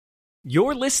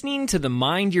You're listening to the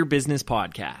Mind Your Business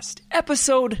podcast,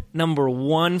 episode number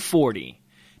 140.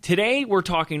 Today, we're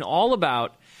talking all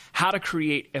about how to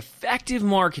create effective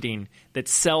marketing that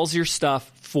sells your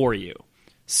stuff for you.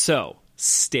 So,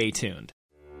 stay tuned.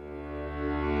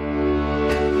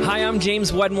 Hi, I'm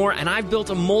James Wedmore, and I've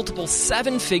built a multiple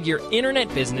seven-figure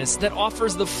internet business that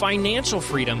offers the financial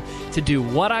freedom to do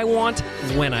what I want,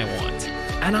 when I want.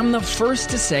 And I'm the first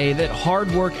to say that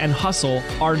hard work and hustle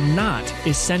are not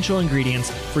essential ingredients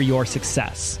for your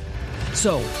success.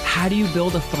 So, how do you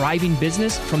build a thriving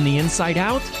business from the inside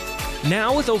out?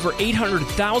 Now, with over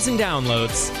 800,000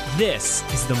 downloads, this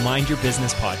is the Mind Your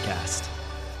Business podcast.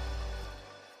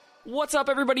 What's up,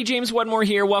 everybody? James Wedmore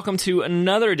here. Welcome to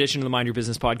another edition of the Mind Your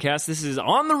Business podcast. This is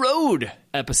On the Road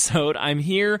episode. I'm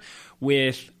here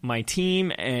with my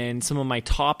team and some of my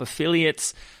top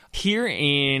affiliates here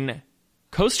in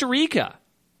Costa Rica.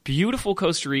 Beautiful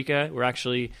Costa Rica. We're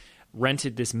actually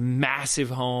rented this massive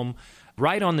home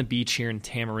right on the beach here in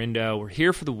Tamarindo. We're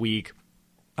here for the week.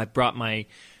 I brought my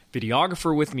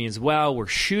videographer with me as well. We're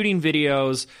shooting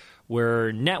videos.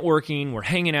 We're networking. We're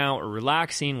hanging out. We're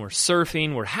relaxing. We're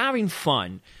surfing. We're having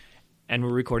fun. And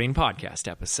we're recording podcast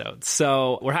episodes.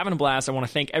 So we're having a blast. I want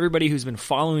to thank everybody who's been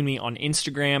following me on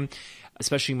Instagram,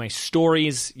 especially my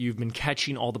stories. You've been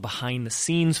catching all the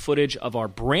behind-the-scenes footage of our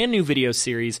brand new video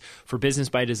series for Business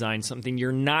by Design, something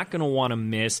you're not going to want to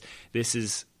miss. This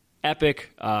is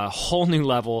epic, a whole new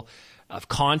level of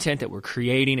content that we're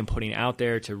creating and putting out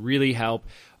there to really help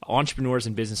entrepreneurs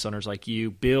and business owners like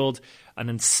you build an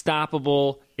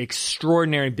unstoppable,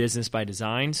 extraordinary business by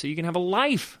design so you can have a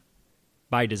life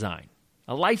by design,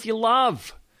 a life you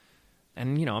love.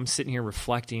 And, you know, I'm sitting here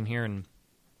reflecting here in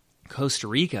Costa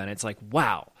Rica, and it's like,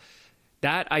 wow,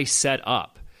 that I set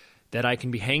up, that I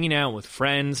can be hanging out with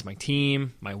friends, my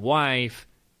team, my wife,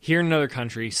 here in another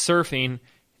country, surfing,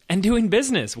 and doing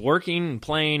business, working and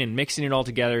playing and mixing it all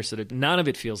together so that none of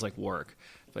it feels like work.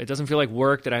 It doesn't feel like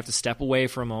work that I have to step away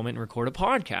for a moment and record a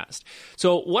podcast.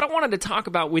 So what I wanted to talk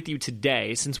about with you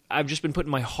today, since I've just been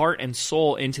putting my heart and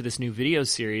soul into this new video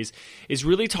series, is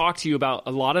really talk to you about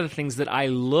a lot of the things that I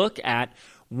look at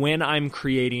when I'm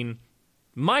creating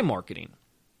my marketing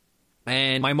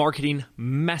and my marketing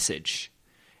message.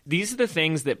 These are the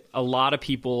things that a lot of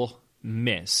people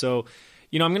miss. So,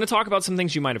 you know, I'm going to talk about some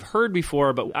things you might have heard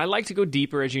before, but I like to go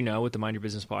deeper, as you know, with the Mind Your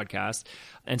Business podcast.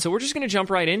 And so we're just going to jump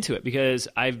right into it because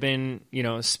I've been, you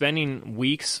know, spending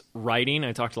weeks writing.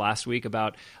 I talked last week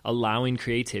about allowing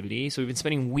creativity. So we've been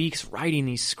spending weeks writing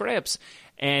these scripts,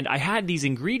 and I had these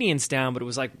ingredients down, but it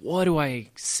was like, what do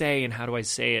I say and how do I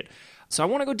say it? So I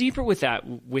want to go deeper with that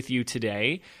with you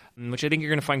today, which I think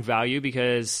you're going to find value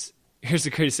because here's the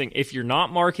greatest thing. If you're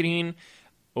not marketing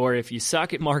or if you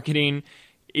suck at marketing,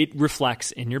 it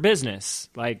reflects in your business.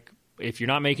 Like if you're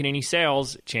not making any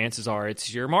sales, chances are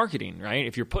it's your marketing, right?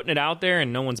 If you're putting it out there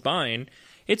and no one's buying,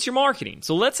 it's your marketing.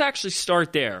 So let's actually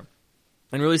start there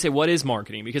and really say, what is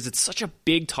marketing? Because it's such a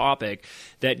big topic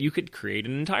that you could create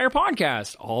an entire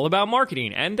podcast all about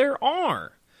marketing, and there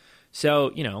are.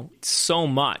 So, you know, so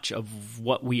much of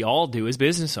what we all do as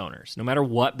business owners, no matter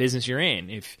what business you're in,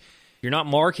 if you're not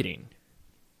marketing,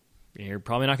 you're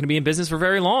probably not going to be in business for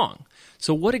very long.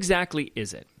 So what exactly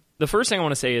is it? The first thing I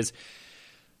want to say is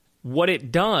what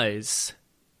it does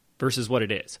versus what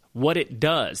it is. What it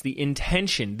does, the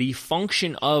intention, the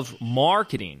function of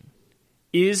marketing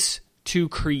is to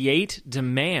create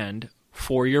demand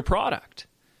for your product.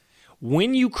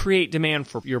 When you create demand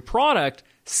for your product,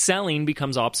 selling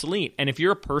becomes obsolete. And if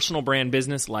you're a personal brand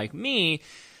business like me,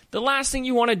 the last thing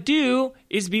you want to do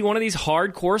is be one of these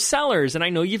hardcore sellers. And I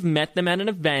know you've met them at an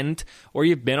event or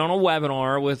you've been on a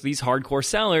webinar with these hardcore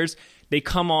sellers. They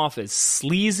come off as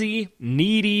sleazy,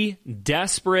 needy,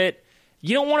 desperate.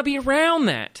 You don't want to be around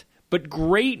that. But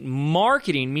great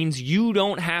marketing means you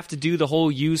don't have to do the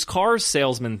whole used car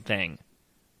salesman thing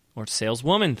or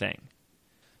saleswoman thing.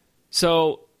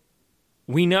 So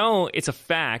we know it's a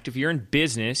fact. If you're in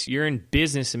business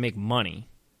to make money.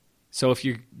 So if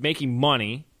you're making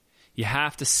money, you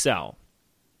have to sell.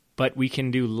 But we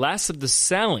can do less of the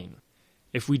selling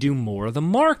if we do more of the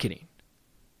marketing.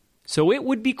 So it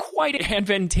would be quite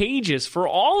advantageous for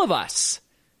all of us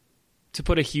to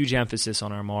put a huge emphasis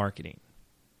on our marketing.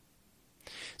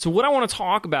 So what I want to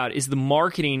talk about is the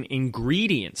marketing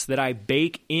ingredients that I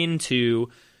bake into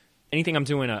anything I'm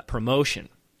doing, a promotion,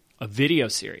 a video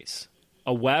series,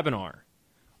 a webinar,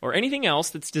 or anything else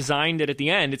that's designed that at the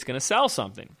end it's going to sell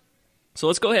something. So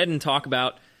let's go ahead and talk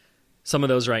about some of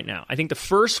those right now. I think the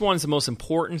first one is the most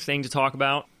important thing to talk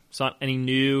about. It's not any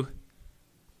new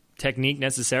technique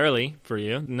necessarily for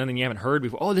you, nothing you haven't heard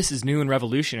before. Oh, this is new and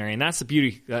revolutionary. And that's the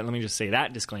beauty. Let me just say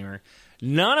that disclaimer.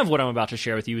 None of what I'm about to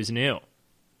share with you is new.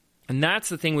 And that's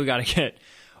the thing we got to get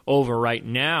over right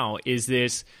now, is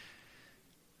this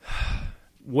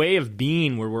way of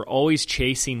being where we're always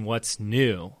chasing what's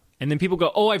new. And then people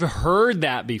go, oh, I've heard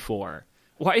that before.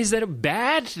 Why is that a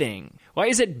bad thing? Why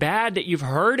is it bad that you've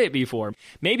heard it before?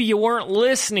 Maybe you weren't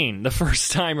listening the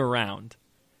first time around,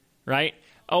 right?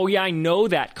 Oh, yeah, I know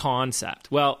that concept.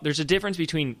 Well, there's a difference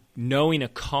between knowing a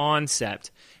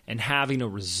concept and having a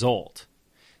result.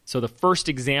 So the first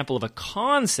example of a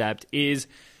concept is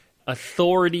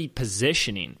authority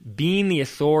positioning, being the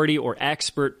authority or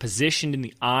expert positioned in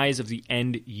the eyes of the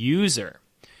end user.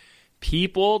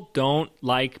 People don't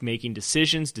like making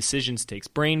decisions. Decisions takes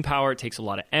brain power. It takes a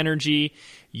lot of energy.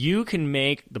 You can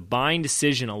make the buying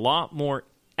decision a lot more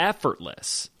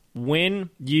effortless when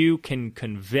you can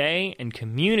convey and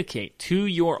communicate to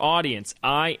your audience,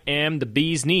 I am the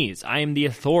bee's knees. I am the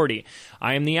authority.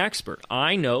 I am the expert.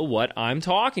 I know what I'm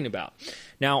talking about.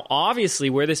 Now, obviously,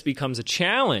 where this becomes a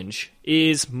challenge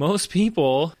is most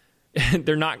people,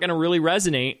 they're not going to really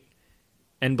resonate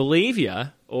and believe you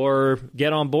or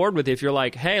get on board with it if you're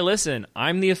like, hey, listen,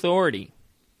 I'm the authority.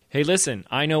 Hey, listen,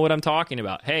 I know what I'm talking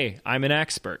about. Hey, I'm an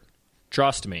expert.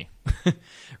 Trust me,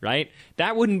 right?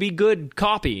 That wouldn't be good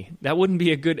copy. That wouldn't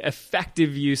be a good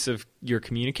effective use of your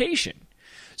communication.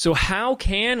 So how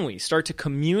can we start to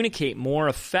communicate more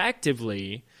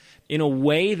effectively in a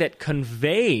way that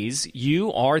conveys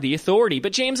you are the authority?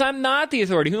 But James, I'm not the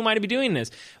authority. Who am I to be doing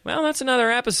this? Well, that's another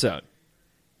episode.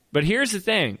 But here's the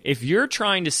thing. If you're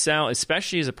trying to sell,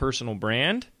 especially as a personal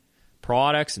brand,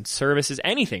 products and services,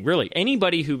 anything, really,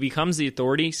 anybody who becomes the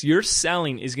authority, your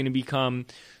selling is going to become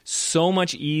so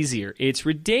much easier. It's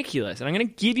ridiculous. And I'm going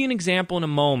to give you an example in a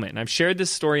moment. And I've shared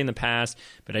this story in the past,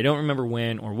 but I don't remember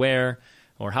when or where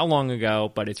or how long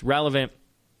ago, but it's relevant.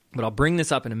 But I'll bring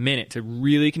this up in a minute to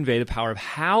really convey the power of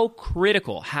how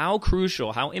critical, how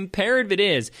crucial, how imperative it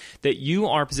is that you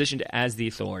are positioned as the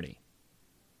authority.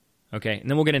 Okay, and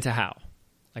then we'll get into how.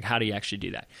 Like, how do you actually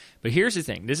do that? But here's the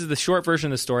thing. This is the short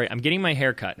version of the story. I'm getting my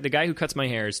hair cut. The guy who cuts my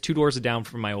hair is 2 doors down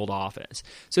from my old office.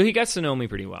 So he gets to know me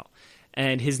pretty well.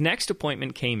 And his next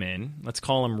appointment came in. Let's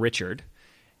call him Richard.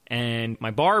 And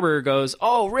my barber goes,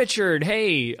 oh, Richard,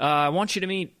 hey, I want you to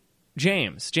meet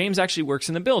James. James actually works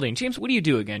in the building. James, what do you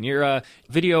do again? You're a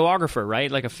videographer,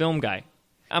 right? Like a film guy.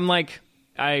 I'm like,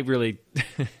 I really,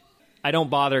 I don't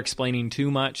bother explaining too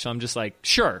much. So I'm just like,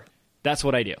 sure, that's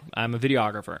what I do. I'm a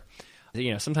videographer.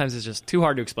 You know, sometimes it's just too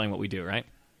hard to explain what we do, right?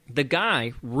 The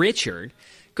guy, Richard,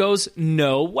 goes,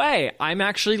 no way. I'm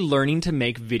actually learning to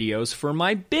make videos for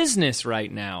my business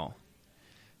right now.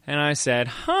 And I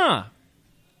said,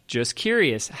 just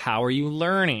curious, how are you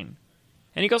learning?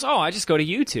 And he goes, oh, I just go to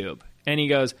YouTube. And he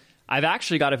goes, I've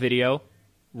actually got a video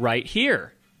right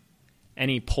here.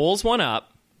 And he pulls one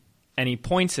up and he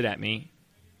points it at me,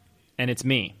 and it's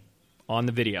me on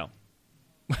the video.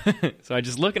 So I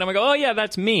just look at him and I go, oh yeah,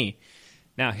 that's me.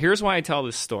 Now, here's why I tell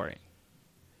this story.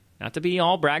 Not to be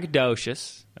all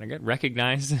braggadocious, and I get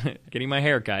recognized getting my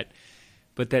hair cut,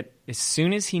 but that as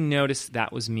soon as he noticed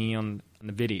that was me on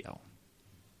the video,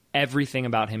 everything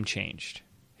about him changed.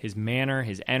 His manner,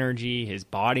 his energy, his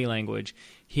body language.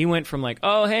 He went from like,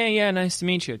 oh, hey, yeah, nice to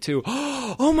meet you, to,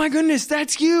 oh my goodness,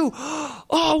 that's you.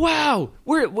 Oh, wow.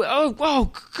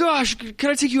 Oh, gosh, can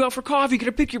I take you out for coffee? Can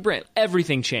I pick your brain?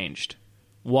 Everything changed.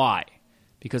 Why?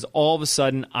 Because all of a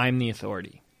sudden, I'm the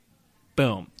authority.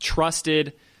 Boom.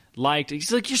 Trusted, liked.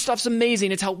 He's like, your stuff's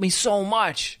amazing. It's helped me so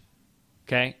much.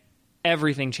 Okay?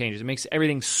 Everything changes. It makes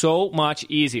everything so much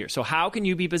easier. So how can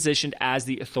you be positioned as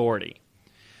the authority?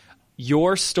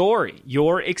 Your story,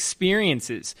 your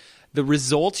experiences, the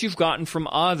results you've gotten from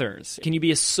others. Can you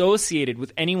be associated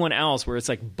with anyone else where it's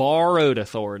like borrowed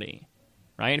authority?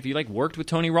 Right? If you like worked with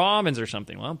Tony Robbins or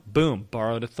something, well, boom,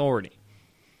 borrowed authority.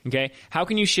 Okay? How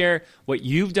can you share what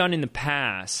you've done in the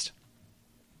past?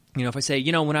 You know, if I say,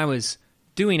 you know, when I was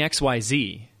doing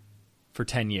XYZ for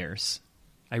 10 years,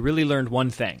 I really learned one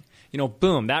thing. You know,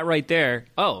 boom, that right there,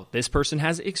 oh, this person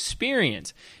has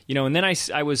experience. You know, and then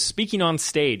I was speaking on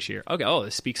stage here. Okay, oh,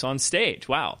 this speaks on stage.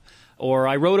 Wow. Or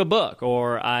I wrote a book,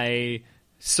 or I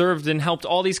served and helped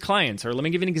all these clients. Or let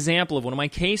me give you an example of one of my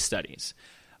case studies.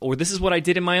 Or this is what I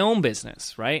did in my own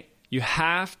business, right? You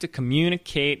have to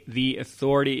communicate the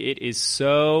authority. It is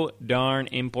so darn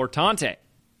importante.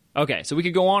 Okay, so we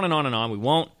could go on and on and on. We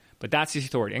won't, but that's the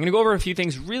authority. I'm going to go over a few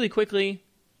things really quickly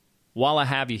while I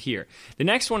have you here. The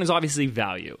next one is obviously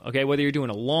value. Okay, whether you're doing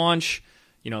a launch,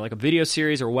 you know, like a video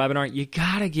series or a webinar, you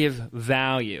got to give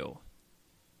value.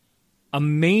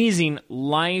 Amazing,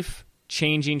 life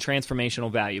life-changing,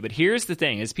 transformational value. But here's the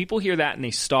thing, is people hear that and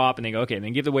they stop and they go, okay, and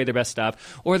they give away their best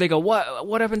stuff. Or they go,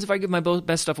 what happens if I give my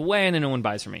best stuff away and then no one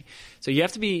buys from me? So you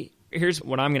have to be, here's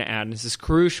what I'm going to add, and this is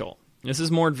crucial. This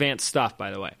is more advanced stuff,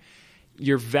 by the way.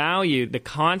 Your value, the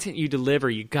content you deliver,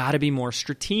 you got to be more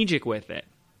strategic with it.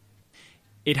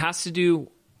 It has to do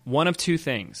one of two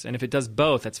things. And if it does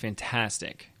both, that's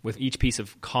fantastic with each piece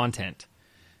of content.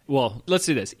 Well, let's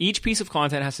do this. Each piece of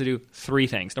content has to do three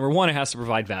things. Number one, it has to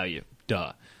provide value.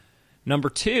 Duh. Number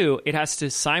two, it has to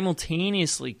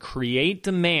simultaneously create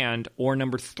demand, or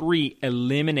number three,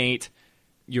 eliminate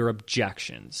your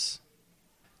objections.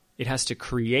 It has to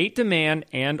create demand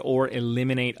and or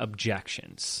eliminate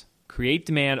objections. Create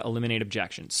demand, eliminate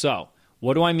objections. So,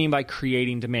 what do I mean by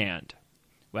creating demand?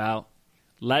 Well,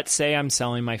 let's say I'm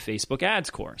selling my Facebook ads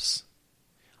course.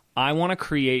 I want to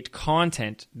create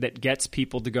content that gets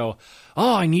people to go,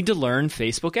 oh, I need to learn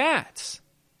Facebook ads.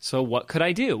 So what could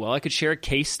I do? Well, I could share a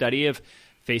case study of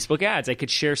Facebook ads. I could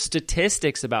share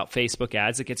statistics about Facebook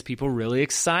ads that gets people really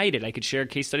excited. I could share a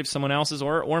case study of someone else's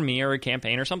or me or a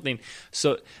campaign or something.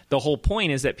 So the whole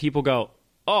point is that people go,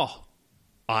 oh,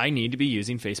 I need to be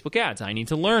using Facebook ads. I need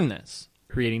to learn this.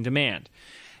 Creating demand.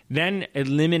 Then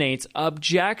eliminates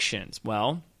objections.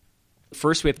 Well,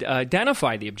 first we have to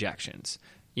identify the objections.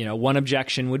 One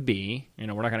objection would be, we're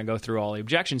not going to go through all the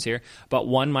objections here, but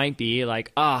one might be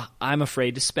like, I'm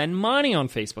afraid to spend money on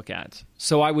Facebook ads.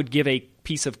 So I would give a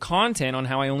piece of content on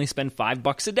how I only spend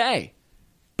 $5 a day.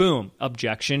 Boom,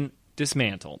 objection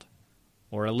dismantled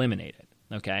or eliminated.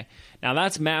 Okay. Now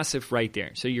that's massive right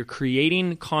there. So you're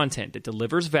creating content that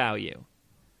delivers value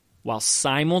while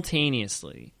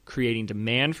simultaneously creating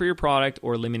demand for your product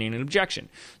or eliminating an objection.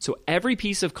 So every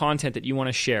piece of content that you want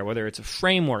to share, whether it's a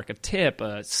framework, a tip,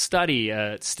 a study,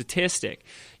 a statistic,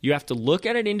 you have to look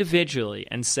at it individually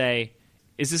and say,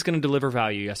 is this going to deliver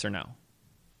value, yes or no?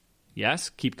 Yes?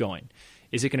 Keep going.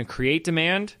 Is it going to create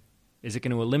demand? Is it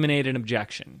going to eliminate an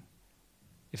objection?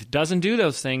 If it doesn't do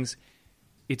those things,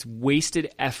 it's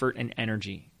wasted effort and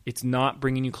energy. It's not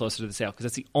bringing you closer to the sale, because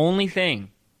that's the only thing.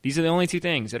 These are the only two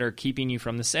things that are keeping you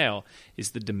from the sale,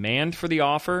 is the demand for the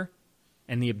offer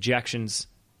and the objections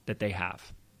that they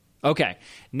have. Okay,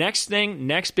 next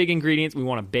big ingredient we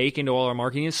want to bake into all our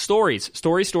marketing is stories.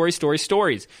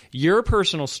 Stories. Your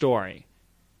personal story.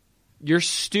 Your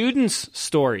students'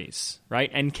 stories, right?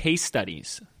 And case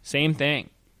studies. Same thing.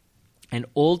 And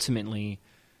ultimately,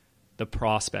 the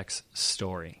prospect's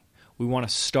story. We want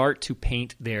to start to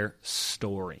paint their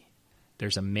story.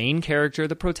 There's a main character,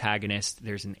 the protagonist.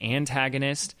 There's an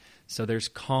antagonist. So there's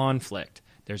conflict.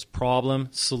 There's problem,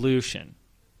 solution.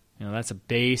 That's a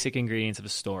basic ingredients of a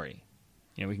story.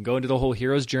 We can go into the whole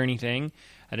hero's journey thing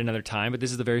at another time, but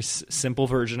this is the very simple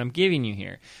version I'm giving you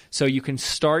here. So you can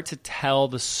start to tell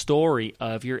the story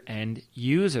of your end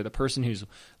user, the person who's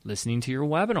listening to your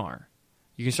webinar.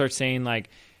 You can start saying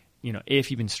like, if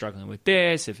you've been struggling with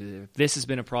this, if this has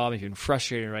been a problem, if you've been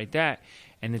frustrated, right, that.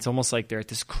 And it's almost like they're at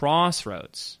this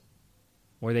crossroads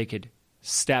where they could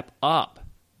step up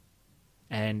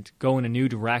and go in a new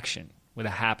direction with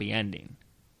a happy ending,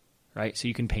 right? So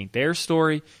you can paint their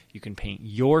story, you can paint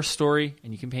your story,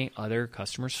 and you can paint other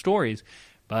customers' stories.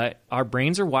 But our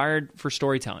brains are wired for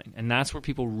storytelling, and that's where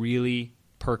people really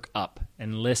perk up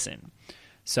and listen.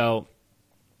 So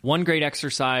one great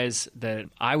exercise that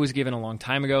I was given a long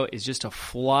time ago is just to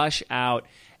flush out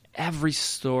every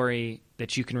story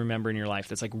that you can remember in your life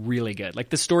that's like really good. Like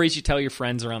the stories you tell your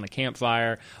friends around the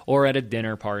campfire or at a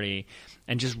dinner party,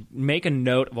 and just make a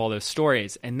note of all those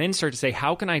stories and then start to say,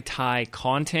 how can I tie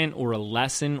content or a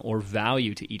lesson or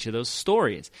value to each of those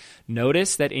stories?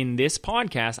 Notice that in this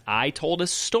podcast, I told a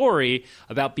story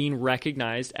about being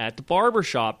recognized at the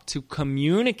barbershop to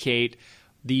communicate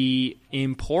the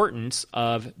importance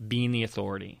of being the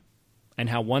authority. And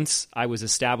how once I was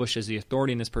established as the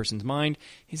authority in this person's mind,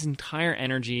 his entire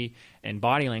energy and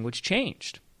body language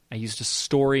changed. I used a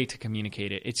story to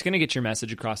communicate it. It's going to get your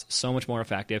message across so much more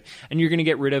effective, and you're going to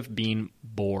get rid of being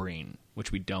boring,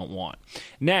 which we don't want.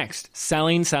 Next,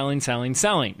 selling.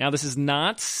 Now, this is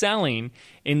not selling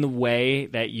in the way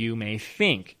that you may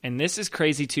think. And this is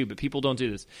crazy too, but people don't do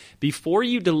this. Before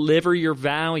you deliver your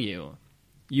value,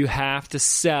 you have to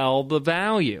sell the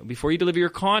value. Before you deliver your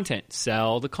content,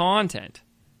 sell the content,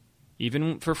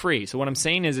 even for free. So what I'm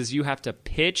saying is you have to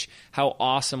pitch how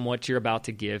awesome what you're about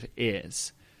to give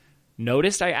is.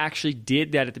 Notice I actually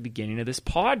did that at the beginning of this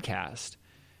podcast.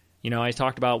 I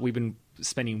talked about we've been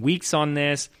spending weeks on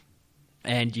this,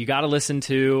 and you got to listen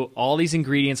to all these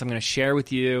ingredients I'm going to share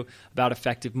with you about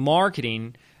effective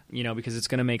marketing, because it's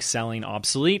going to make selling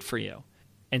obsolete for you.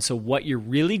 And so what you're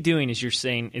really doing is you're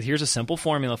saying, here's a simple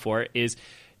formula for it, is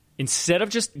instead of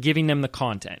just giving them the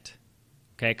content,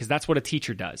 okay, because that's what a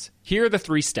teacher does. Here are the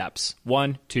 3 steps.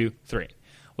 1, 2, 3.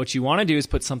 What you want to do is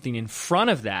put something in front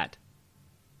of that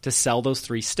to sell those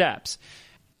 3 steps.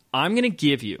 I'm going to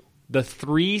give you the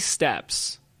 3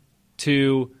 steps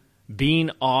to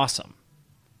being awesome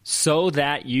so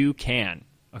that you can.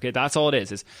 Okay, that's all it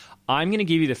is I'm going to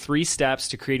give you the 3 steps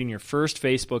to creating your first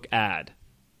Facebook ad.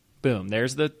 Boom,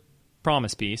 there's the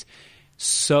promise piece.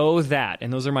 So that,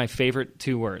 and those are my favorite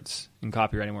 2 words in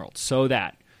copywriting world, so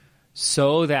that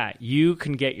you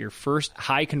can get your first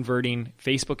high converting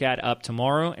Facebook ad up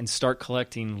tomorrow and start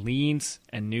collecting leads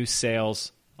and new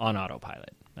sales on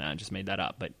autopilot. I just made that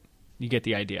up, but you get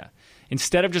the idea.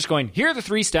 Instead of just going, here are the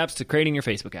 3 steps to creating your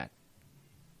Facebook ad.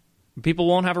 People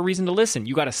won't have a reason to listen.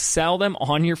 You got to sell them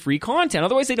on your free content.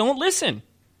 Otherwise, they don't listen.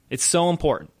 It's so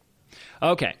important.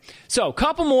 Okay, so a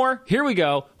couple more. Here we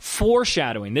go.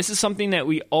 Foreshadowing. This is something that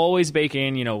we always bake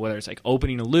in, whether it's like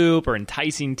opening a loop or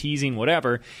enticing, teasing,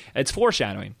 whatever. It's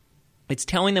foreshadowing. It's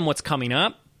telling them what's coming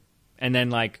up and then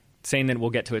like saying that we'll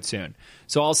get to it soon.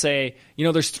 So I'll say,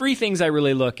 there's 3 things I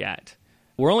really look at.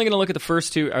 We're only going to look at the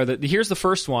first 2, or here's the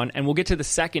first one, and we'll get to the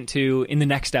second 2 in the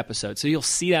next episode. So you'll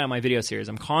see that in my video series.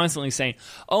 I'm constantly saying,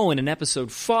 in an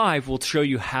episode 5, we'll show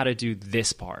you how to do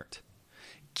this part.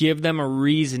 Give them a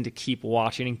reason to keep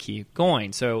watching and keep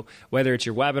going. So whether it's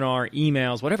your webinar,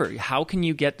 emails, whatever, how can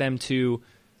you get them to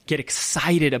get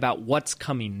excited about what's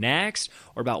coming next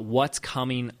or about what's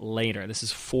coming later? This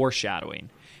is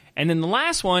foreshadowing. And then the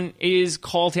last one is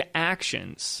call to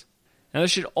actions. Now, there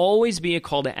should always be a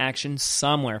call to action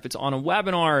somewhere. If it's on a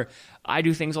webinar, I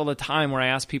do things all the time where I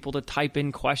ask people to type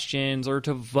in questions or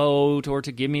to vote or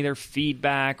to give me their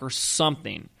feedback or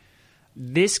something.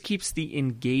 This keeps the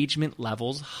engagement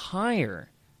levels higher.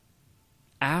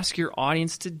 Ask your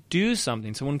audience to do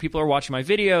something. So when people are watching my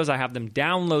videos, I have them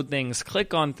download things,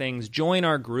 click on things, join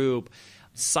our group,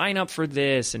 sign up for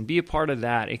this, and be a part of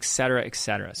that, etc.,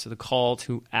 etc. So the call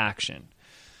to action.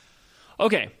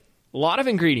 Okay. A lot of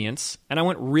ingredients, and I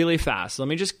went really fast. Let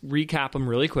me just recap them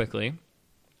really quickly.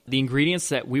 The ingredients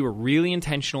that we were really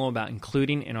intentional about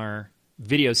including in our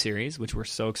video series, which we're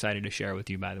so excited to share with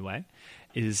you, by the way,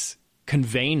 is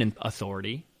conveying an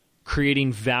authority,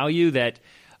 creating value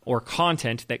or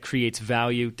content that creates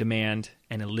value, demand,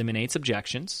 and eliminates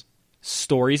objections,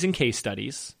 stories and case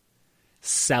studies,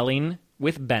 selling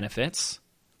with benefits,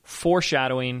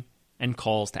 foreshadowing, and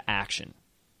calls to action.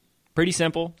 Pretty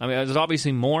simple. I mean, there's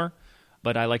obviously more,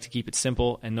 but I like to keep it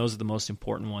simple, and those are the most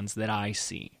important ones that I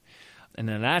see. And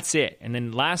then that's it. And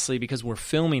then lastly, because we're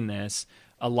filming this,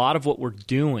 a lot of what we're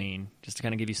doing, just to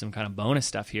kind of give you some kind of bonus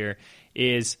stuff here,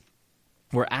 is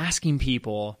we're asking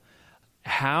people,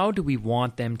 how do we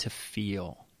want them to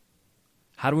feel?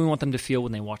 How do we want them to feel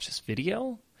when they watch this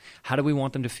video? How do we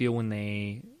want them to feel when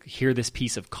they hear this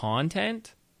piece of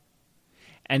content?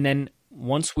 And then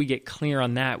once we get clear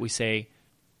on that, we say,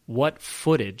 what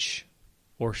footage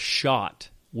or shot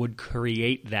would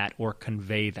create that or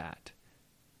convey that?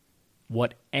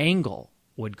 What angle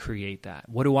would create that?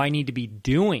 What do I need to be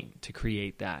doing to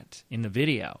create that in the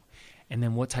video? And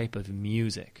then what type of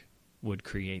music would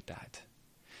create that?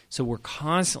 So we're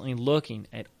constantly looking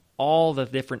at all the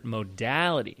different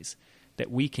modalities that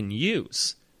we can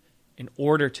use in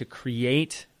order to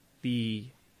create the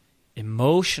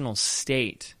emotional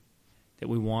state that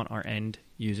we want our end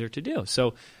user to do.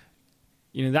 So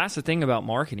that's the thing about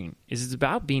marketing, is it's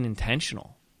about being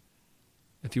intentional.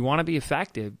 If you want to be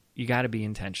effective, you got to be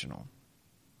intentional.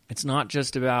 It's not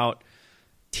just about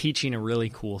teaching a really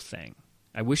cool thing.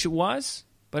 I wish it was,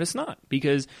 but it's not,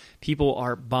 because people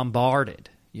are bombarded,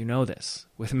 this,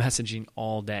 with messaging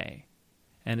all day.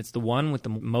 And it's the one with the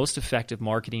most effective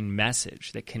marketing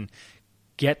message that can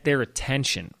get their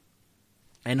attention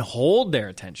and hold their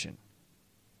attention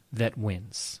that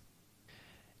wins.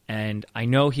 And I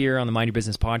know here on the Mind Your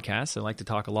Business podcast, I like to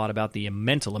talk a lot about the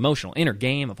mental, emotional, inner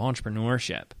game of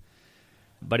entrepreneurship.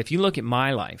 But if you look at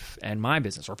my life and my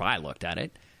business, or if I looked at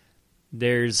it,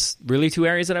 there's really 2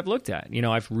 areas that I've looked at.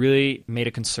 I've really made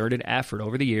a concerted effort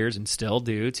over the years, and still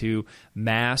do, to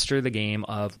master the game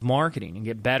of marketing and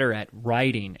get better at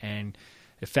writing and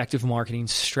effective marketing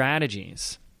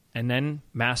strategies. And then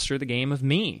master the game of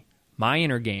me, my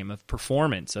inner game of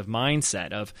performance, of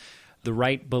mindset, of the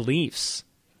right beliefs,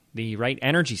 the right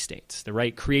energy states, the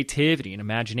right creativity and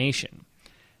imagination.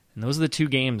 And those are the 2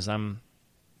 games I'm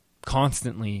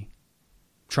constantly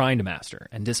trying to master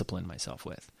and discipline myself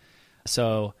with.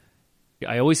 So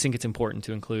I always think it's important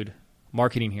to include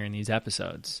marketing here in these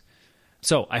episodes.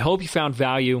 So I hope you found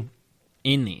value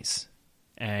in these,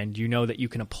 and you know that you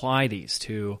can apply these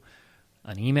to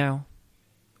an email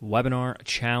webinar, a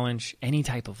challenge, any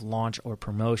type of launch or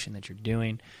promotion that you're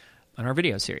doing on our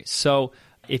video series. So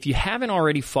if you haven't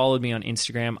already followed me on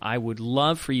Instagram, I would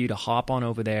love for you to hop on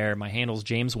over there. My handle's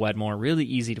James Wedmore, really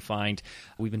easy to find.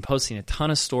 We've been posting a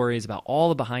ton of stories about all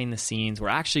the behind the scenes. We're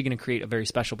actually going to create a very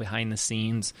special behind the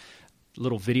scenes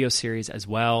little video series as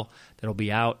well that'll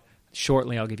be out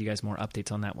shortly. I'll give you guys more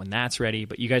updates on that when that's ready.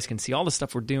 But you guys can see all the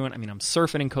stuff we're doing. I mean, I'm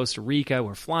surfing in Costa Rica.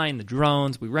 We're flying the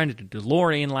drones. We rented a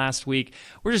DeLorean last week.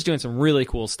 We're just doing some really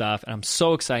cool stuff. And I'm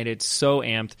so excited, so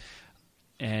amped.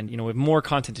 And, we have more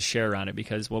content to share around it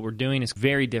because what we're doing is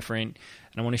very different.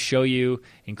 And I want to show you,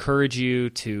 encourage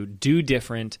you to do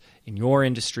different in your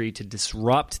industry, to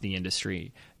disrupt the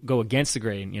industry, go against the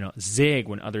grain, zig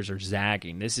when others are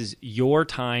zagging. This is your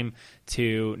time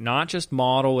to not just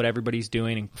model what everybody's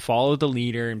doing and follow the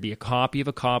leader and be a copy of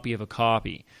a copy of a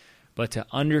copy, but to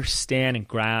understand and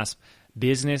grasp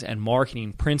business and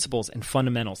marketing principles and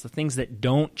fundamentals, the things that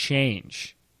don't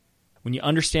change. When you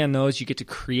understand those, you get to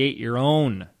create your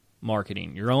own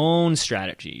marketing, your own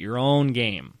strategy, your own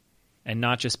game, and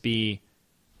not just be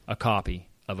a copy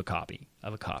of a copy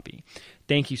of a copy.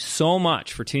 Thank you so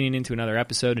much for tuning into another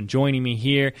episode and joining me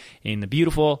here in the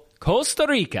beautiful Costa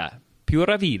Rica,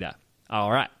 Pura Vida.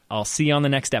 All right, I'll see you on the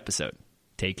next episode.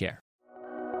 Take care.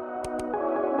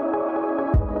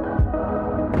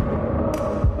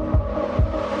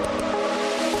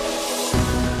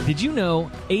 Did you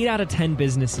know 8 out of 10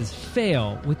 businesses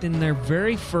fail within their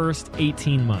very first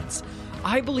 18 months?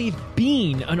 I believe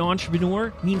being an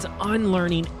entrepreneur means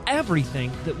unlearning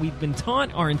everything that we've been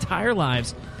taught our entire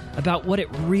lives about what it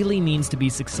really means to be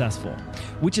successful,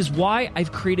 which is why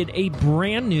I've created a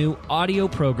brand new audio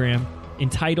program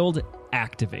entitled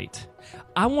Activate.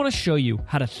 I want to show you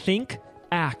how to think,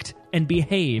 act, and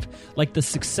behave like the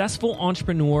successful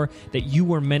entrepreneur that you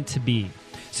were meant to be,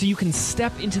 so you can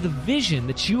step into the vision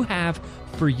that you have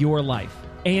for your life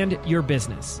and your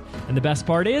business. And the best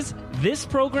part is, this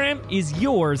program is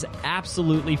yours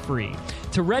absolutely free.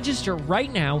 To register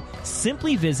right now,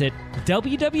 simply visit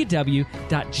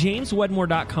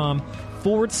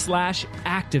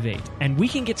www.jameswedmore.com/activate, and we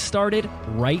can get started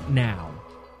right now.